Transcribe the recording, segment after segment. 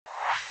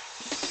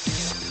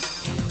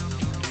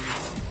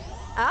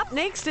Up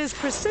next is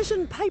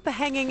precision paper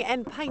hanging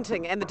and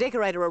painting, and the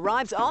decorator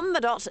arrives on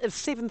the dot of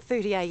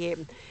 7:30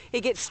 a.m.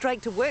 He gets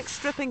straight to work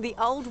stripping the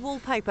old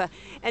wallpaper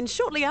and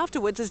shortly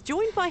afterwards is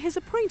joined by his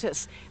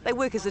apprentice. They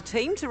work as a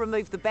team to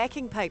remove the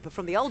backing paper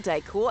from the old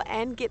decor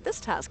and get this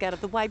task out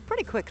of the way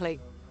pretty quickly.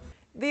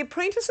 The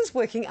apprentice is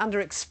working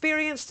under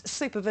experienced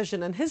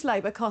supervision and his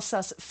labour costs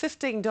us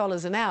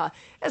 $15 an hour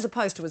as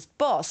opposed to his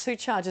boss who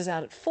charges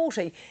out at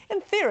 $40.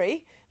 In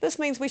theory, this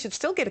means we should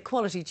still get a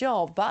quality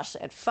job but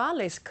at far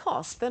less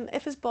cost than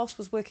if his boss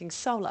was working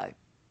solo.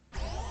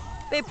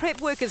 Their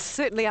prep work is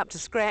certainly up to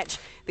scratch.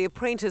 The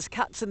apprentice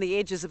cuts in the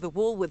edges of the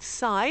wall with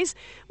size,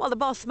 while the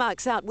boss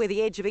marks out where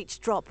the edge of each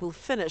drop will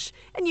finish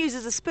and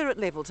uses a spirit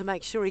level to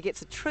make sure he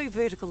gets a true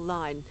vertical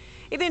line.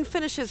 He then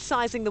finishes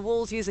sizing the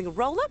walls using a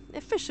roller.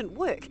 Efficient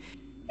work.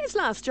 His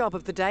last job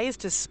of the day is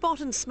to spot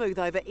and smooth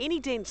over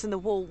any dents in the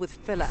wall with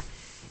filler.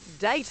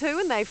 Day 2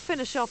 and they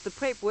finish off the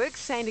prep work,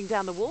 sanding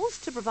down the walls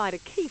to provide a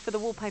key for the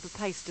wallpaper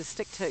paste to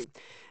stick to.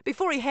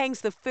 Before he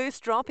hangs the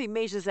first drop, he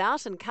measures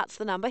out and cuts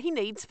the number he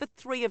needs for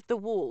 3 of the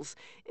walls,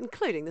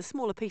 including the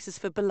smaller pieces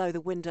for below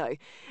the window.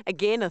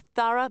 Again, a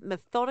thorough,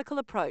 methodical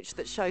approach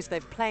that shows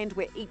they've planned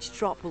where each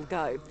drop will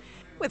go.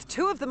 With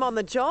 2 of them on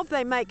the job,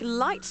 they make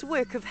light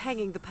work of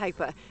hanging the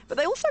paper, but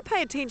they also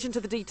pay attention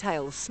to the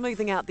details,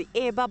 smoothing out the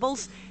air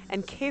bubbles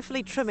and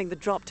carefully trimming the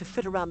drop to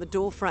fit around the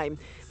door frame.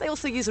 They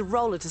also use a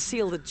roller to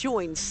seal the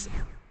joints.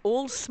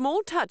 All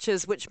small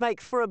touches which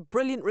make for a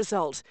brilliant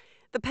result.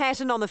 The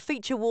pattern on the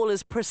feature wall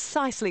is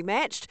precisely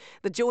matched,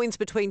 the joins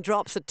between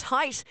drops are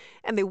tight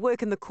and their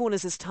work in the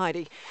corners is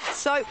tidy.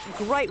 So,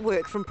 great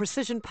work from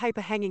Precision Paper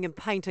Hanging and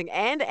Painting,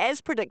 and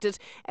as predicted,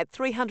 at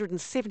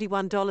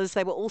 $371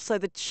 they were also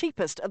the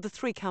cheapest of the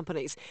 3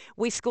 companies.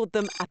 We scored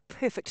them a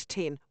perfect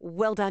 10.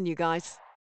 Well done, you guys.